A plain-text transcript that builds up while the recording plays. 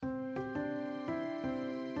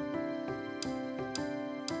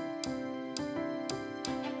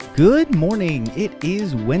Good morning. It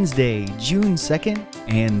is Wednesday, June 2nd,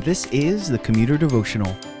 and this is the Commuter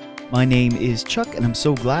Devotional. My name is Chuck, and I'm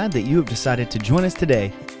so glad that you have decided to join us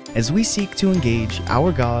today as we seek to engage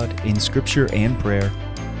our God in Scripture and prayer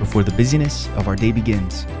before the busyness of our day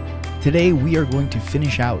begins. Today, we are going to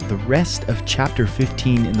finish out the rest of chapter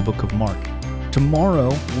 15 in the book of Mark.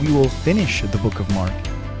 Tomorrow, we will finish the book of Mark,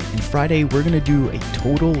 and Friday, we're going to do a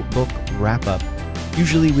total book wrap-up.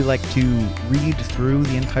 Usually we like to read through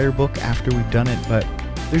the entire book after we've done it, but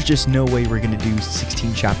there's just no way we're going to do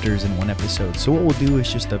 16 chapters in one episode. So what we'll do is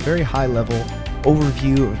just a very high-level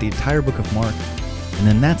overview of the entire book of Mark, and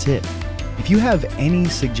then that's it. If you have any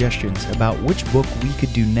suggestions about which book we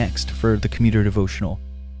could do next for the Commuter Devotional,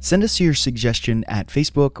 send us your suggestion at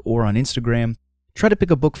Facebook or on Instagram. Try to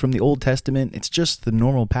pick a book from the Old Testament. It's just the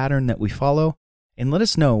normal pattern that we follow. And let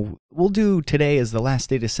us know. We'll do today as the last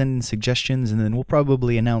day to send in suggestions, and then we'll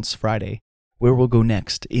probably announce Friday where we'll go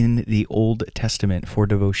next in the Old Testament for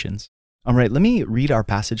devotions. All right, let me read our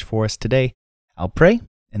passage for us today. I'll pray,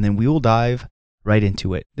 and then we will dive right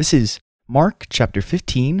into it. This is Mark chapter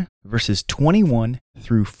 15, verses 21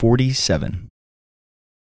 through 47.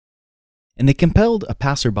 And they compelled a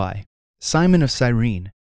passerby, Simon of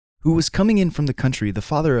Cyrene, who was coming in from the country, the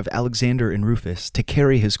father of Alexander and Rufus, to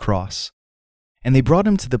carry his cross. And they brought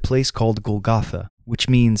him to the place called Golgotha, which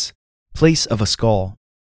means place of a skull.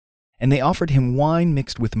 And they offered him wine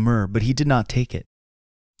mixed with myrrh, but he did not take it.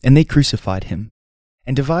 And they crucified him,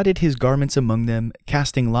 and divided his garments among them,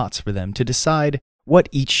 casting lots for them to decide what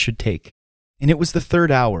each should take. And it was the third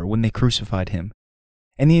hour when they crucified him.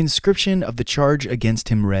 And the inscription of the charge against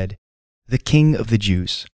him read, "The King of the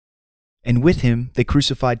Jews." And with him they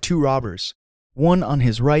crucified two robbers, one on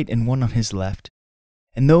his right and one on his left.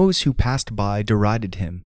 And those who passed by derided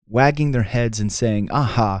him, wagging their heads and saying,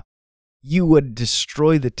 "Aha! You would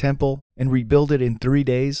destroy the temple and rebuild it in 3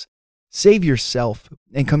 days? Save yourself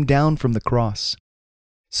and come down from the cross."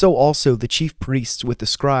 So also the chief priests with the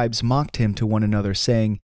scribes mocked him to one another,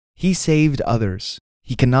 saying, "He saved others.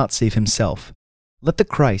 He cannot save himself. Let the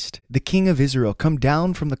Christ, the King of Israel, come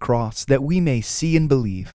down from the cross, that we may see and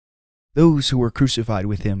believe." Those who were crucified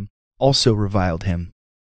with him also reviled him.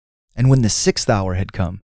 And when the 6th hour had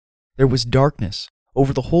come, there was darkness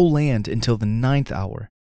over the whole land until the 9th hour.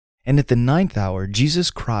 And at the 9th hour Jesus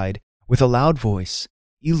cried with a loud voice,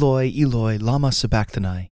 "Eloi, Eloi, lama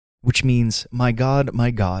sabachthani," which means, my God,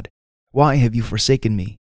 why have you forsaken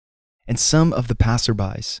me?" And some of the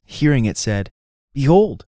passerbys, hearing it, said,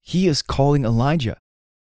 "Behold, he is calling Elijah."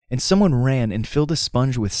 And someone ran and filled a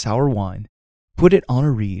sponge with sour wine, put it on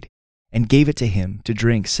a reed, and gave it to him to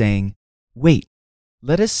drink, saying, "Wait,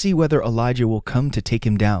 let us see whether Elijah will come to take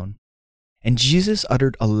him down." And Jesus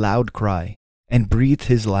uttered a loud cry and breathed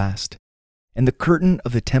his last. And the curtain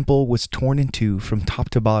of the temple was torn in two from top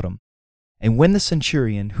to bottom. And when the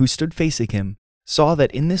centurion, who stood facing him, saw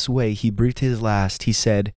that in this way he breathed his last, he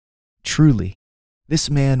said, "Truly, this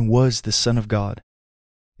man was the Son of God."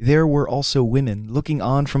 There were also women looking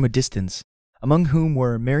on from a distance, among whom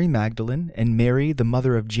were Mary Magdalene and Mary, the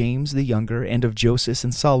mother of James the younger and of Joseph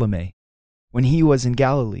and Salome. When he was in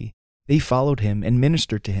Galilee, they followed him and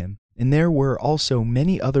ministered to him, and there were also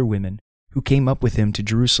many other women who came up with him to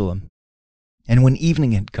Jerusalem. And when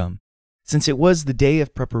evening had come, since it was the day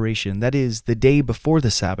of preparation, that is, the day before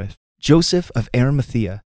the Sabbath, Joseph of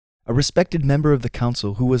Arimathea, a respected member of the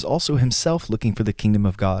council who was also himself looking for the kingdom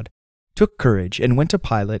of God, took courage and went to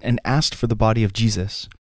Pilate and asked for the body of Jesus.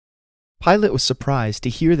 Pilate was surprised to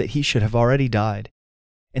hear that he should have already died.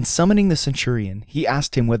 And summoning the centurion, he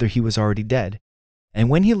asked him whether he was already dead. And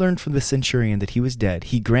when he learned from the centurion that he was dead,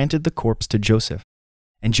 he granted the corpse to Joseph.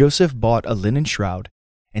 And Joseph bought a linen shroud,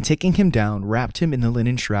 and taking him down, wrapped him in the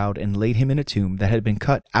linen shroud, and laid him in a tomb that had been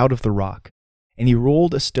cut out of the rock. And he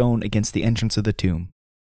rolled a stone against the entrance of the tomb.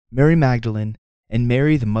 Mary Magdalene and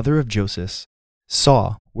Mary, the mother of Joseph,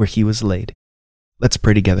 saw where he was laid. Let's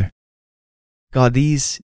pray together. God,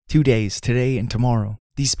 these 2 days, today and tomorrow,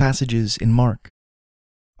 these passages in Mark,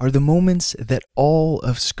 are the moments that all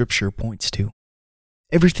of Scripture points to.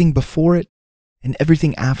 Everything before it and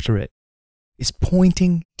everything after it is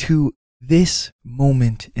pointing to this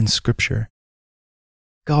moment in Scripture.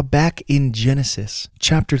 God, back in Genesis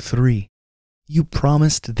chapter 3, you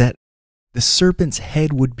promised that the serpent's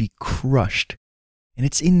head would be crushed. And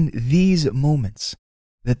it's in these moments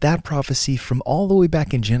that prophecy from all the way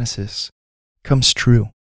back in Genesis comes true.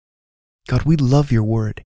 God, we love your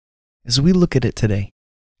word. As we look at it today,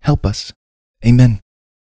 help us. Amen.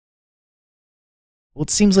 Well, it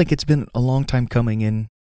seems like it's been a long time coming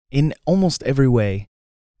in almost every way.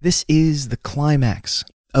 This is the climax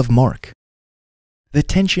of Mark. The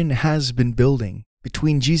tension has been building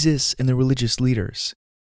between Jesus and the religious leaders.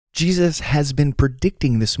 Jesus has been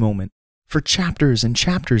predicting this moment for chapters and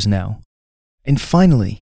chapters now. And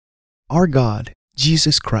finally, our God,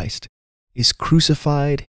 Jesus Christ, is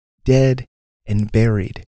crucified, dead, and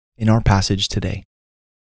buried in our passage today.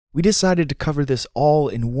 We decided to cover this all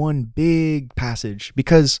in one big passage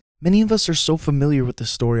because many of us are so familiar with the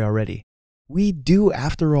story already. We do,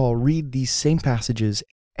 after all, read these same passages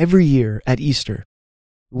every year at Easter.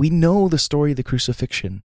 We know the story of the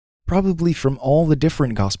crucifixion, probably from all the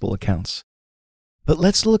different gospel accounts. But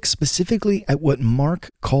let's look specifically at what Mark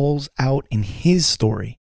calls out in his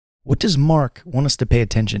story. What does Mark want us to pay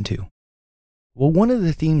attention to? Well, one of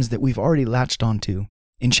the themes that we've already latched onto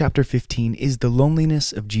in chapter 15 is the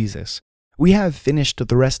loneliness of Jesus. We have finished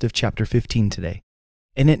the rest of chapter 15 today,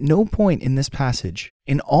 and at no point in this passage,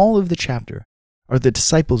 in all of the chapter, are the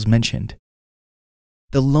disciples mentioned.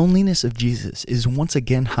 The loneliness of Jesus is once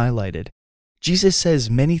again highlighted. Jesus says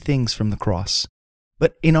many things from the cross,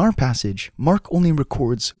 but in our passage, Mark only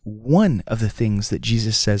records one of the things that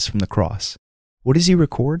Jesus says from the cross. What does he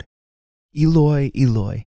record? Eloi,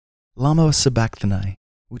 Eloi, lama sabachthani,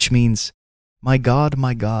 which means, my God,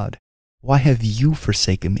 why have you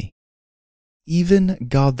forsaken me? Even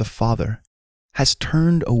God the Father has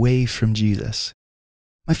turned away from Jesus.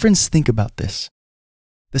 My friends, think about this.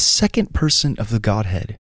 The second person of the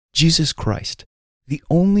Godhead, Jesus Christ, the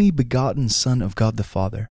only begotten Son of God the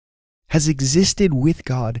Father, has existed with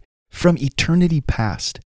God from eternity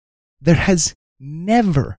past. There has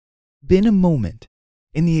never been a moment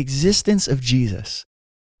in the existence of Jesus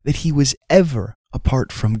that he was ever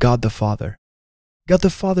apart from God the Father. God the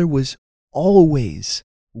Father was always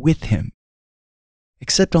with him,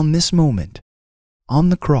 except on this moment, on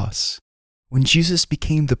the cross, when Jesus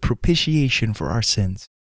became the propitiation for our sins.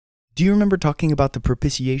 Do you remember talking about the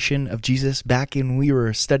propitiation of Jesus back when we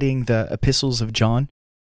were studying the epistles of John?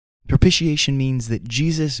 Propitiation means that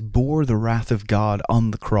Jesus bore the wrath of God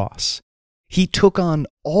on the cross. He took on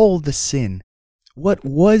all the sin. What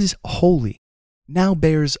was holy now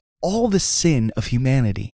bears all the sin of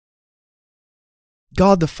humanity.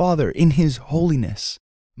 God the Father, in his holiness,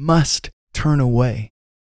 must turn away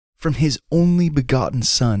from his only begotten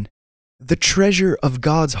Son. The treasure of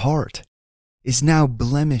God's heart is now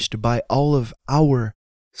blemished by all of our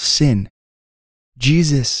sin.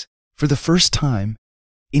 Jesus, for the first time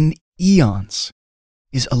in eons,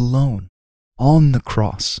 is alone on the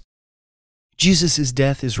cross. Jesus'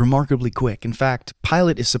 death is remarkably quick. In fact,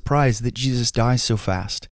 Pilate is surprised that Jesus dies so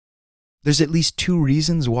fast. There's at least two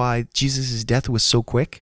reasons why Jesus' death was so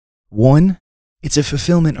quick. One, it's a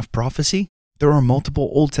fulfillment of prophecy. There are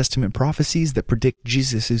multiple Old Testament prophecies that predict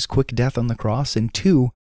Jesus' quick death on the cross. And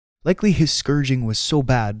two, likely his scourging was so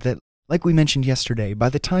bad that, like we mentioned yesterday, by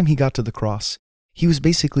the time he got to the cross, he was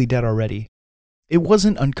basically dead already. It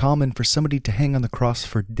wasn't uncommon for somebody to hang on the cross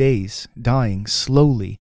for days, dying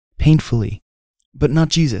slowly, painfully. But not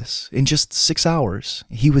Jesus. In just 6 hours,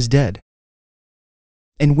 he was dead.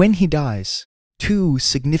 And when he dies, two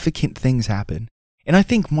significant things happen. And I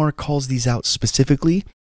think Mark calls these out specifically,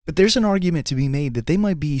 but there's an argument to be made that they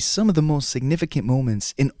might be some of the most significant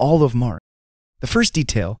moments in all of Mark. The first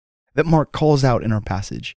detail that Mark calls out in our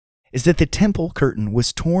passage is that the temple curtain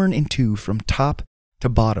was torn in two from top to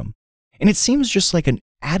bottom. And it seems just like an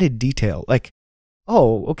added detail, like,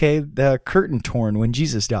 oh, okay, the curtain torn when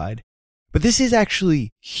Jesus died. But this is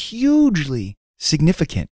actually hugely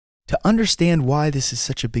significant. To understand why this is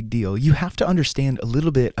such a big deal, you have to understand a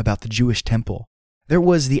little bit about the Jewish temple. There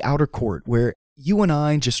was the outer court where you and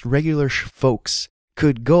I, just regular folks,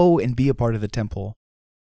 could go and be a part of the temple.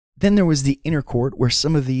 Then there was the inner court where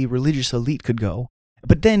some of the religious elite could go.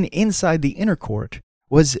 But then inside the inner court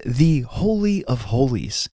was the Holy of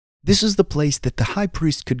Holies. This is the place that the high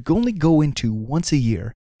priest could only go into once a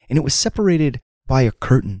year, and it was separated by a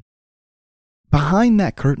curtain. Behind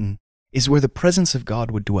that curtain is where the presence of God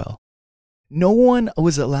would dwell. No one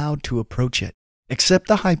was allowed to approach it, except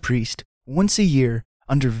the high priest, once a year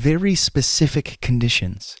under very specific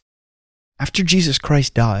conditions. After Jesus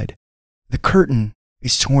Christ died, the curtain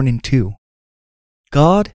is torn in two.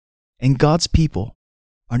 God and God's people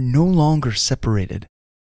are no longer separated.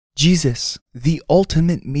 Jesus, the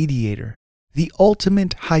ultimate mediator, the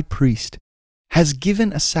ultimate high priest, has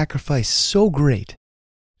given a sacrifice so great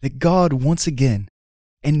that God once again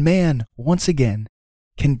and man once again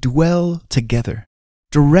can dwell together.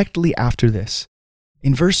 Directly after this,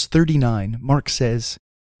 in verse 39, Mark says,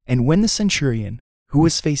 "And when the centurion, who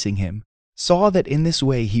was facing him, saw that in this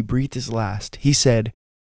way he breathed his last, he said,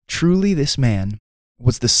 'Truly this man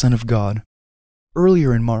was the Son of God.'"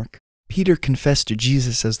 Earlier in Mark, Peter confessed to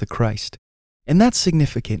Jesus as the Christ. And that's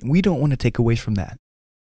significant. We don't want to take away from that.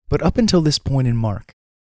 But up until this point in Mark,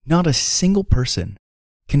 not a single person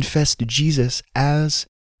confessed Jesus as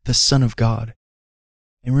the Son of God.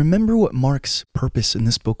 And remember what Mark's purpose in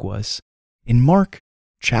this book was. In Mark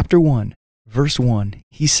chapter 1, verse 1,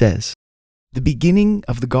 he says, "The beginning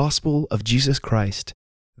of the gospel of Jesus Christ,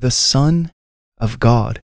 the Son of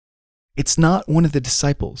God." It's not one of the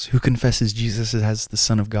disciples who confesses Jesus as the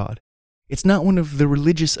Son of God. It's not one of the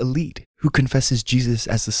religious elite who confesses Jesus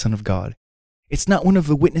as the Son of God. It's not one of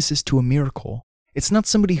the witnesses to a miracle. It's not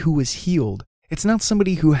somebody who was healed. It's not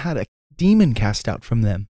somebody who had a demon cast out from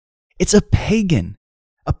them. It's a pagan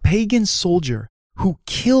soldier who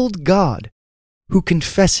killed God, who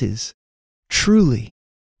confesses, truly,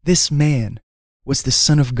 this man was the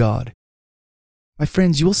Son of God. My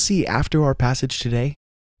friends, you'll see after our passage today,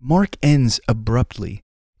 Mark ends abruptly.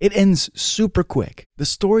 It ends super quick. The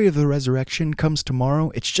story of the resurrection comes tomorrow.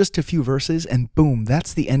 It's just a few verses, and boom,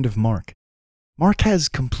 that's the end of Mark. Mark has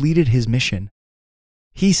completed his mission.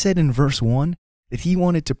 He said in verse 1 that he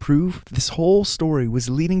wanted to prove this whole story was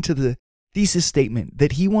leading to the thesis statement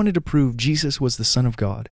that he wanted to prove Jesus was the Son of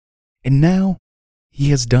God. And now he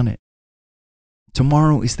has done it.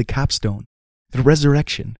 Tomorrow is the capstone, the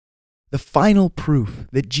resurrection, the final proof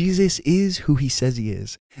that Jesus is who he says he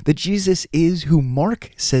is, that Jesus is who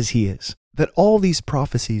Mark says he is, that all these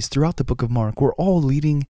prophecies throughout the book of Mark were all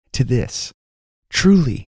leading to this.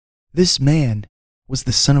 Truly, this man was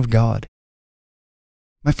the Son of God.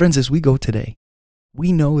 My friends, as we go today,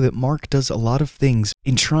 we know that Mark does a lot of things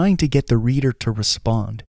in trying to get the reader to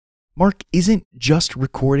respond. Mark isn't just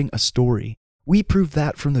recording a story. We proved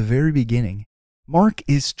that from the very beginning. Mark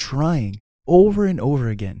is trying over and over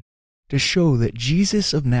again to show that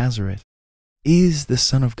Jesus of Nazareth is the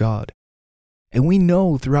Son of God. And we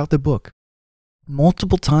know throughout the book,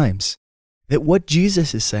 multiple times, that what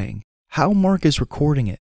Jesus is saying, how Mark is recording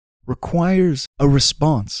it, requires a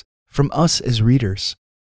response from us as readers.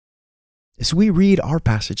 As we read our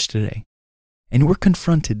passage today, and we're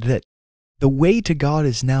confronted that the way to God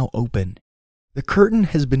is now open, the curtain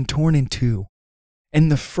has been torn in two,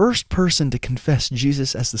 and the first person to confess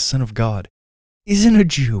Jesus as the Son of God isn't a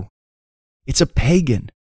Jew. It's a pagan,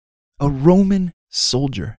 a Roman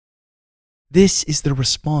soldier. This is the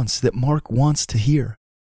response that Mark wants to hear.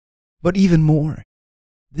 But even more,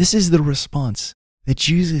 this is the response that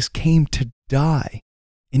Jesus came to die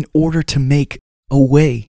in order to make a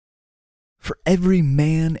way for every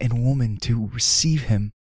man and woman to receive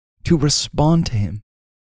him, to respond to him.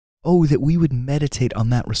 Oh, that we would meditate on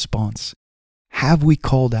that response. Have we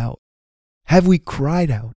called out? Have we cried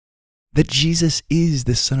out that Jesus is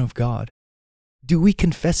the Son of God? Do we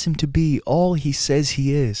confess him to be all he says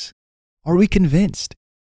he is? Are we convinced?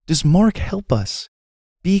 Does Mark help us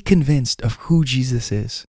be convinced of who Jesus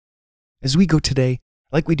is? As we go today,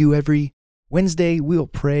 like we do every Wednesday, we'll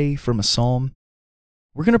pray from a psalm.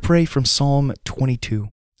 We're going to pray from Psalm 22.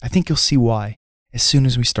 I think you'll see why as soon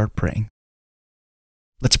as we start praying.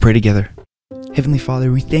 Let's pray together. Heavenly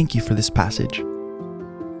Father, we thank you for this passage.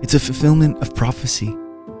 It's a fulfillment of prophecy.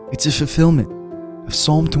 It's a fulfillment of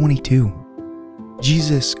Psalm 22.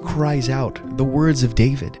 Jesus cries out the words of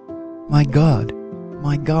David, my God,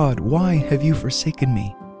 why have you forsaken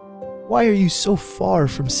me? Why are you so far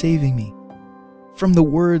from saving me? From the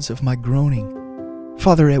words of my groaning.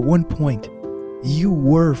 Father, at one point, you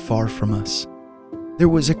were far from us. There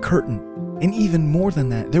was a curtain, and even more than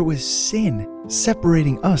that, there was sin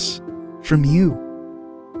separating us from you.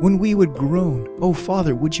 When we would groan, oh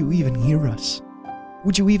Father, would you even hear us?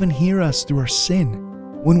 Would you even hear us through our sin?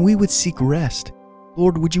 When we would seek rest,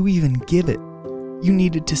 Lord, would you even give it? You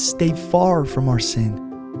needed to stay far from our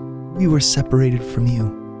sin. We were separated from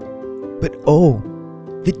you. But oh,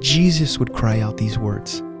 that Jesus would cry out these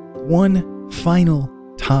words one final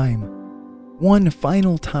time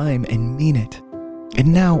and mean it.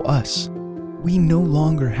 And now us, we no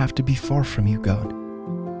longer have to be far from you, God.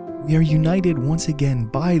 We are united once again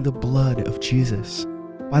by the blood of Jesus,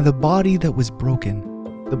 by the body that was broken,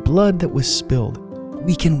 the blood that was spilled.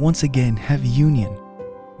 We can once again have union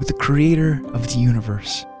with the Creator of the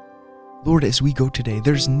universe. Lord, as we go today,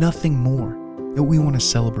 there's nothing more that we want to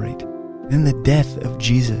celebrate than the death of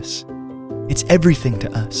Jesus. It's everything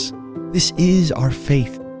to us. This is our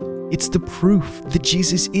faith. It's the proof that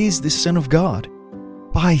Jesus is the Son of God.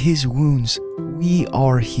 By his wounds, we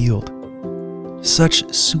are healed.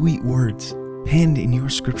 Such sweet words penned in your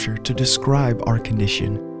scripture to describe our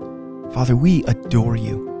condition. Father, we adore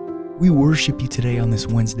you. We worship you today on this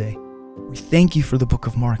Wednesday. We thank you for the book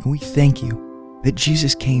of Mark, and we thank you that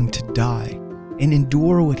Jesus came to die and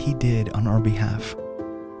endure what he did on our behalf.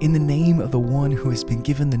 In the name of the one who has been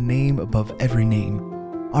given the name above every name,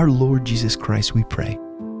 our Lord Jesus Christ, we pray.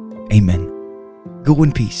 Amen. Go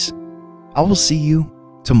in peace. I will see you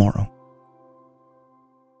tomorrow.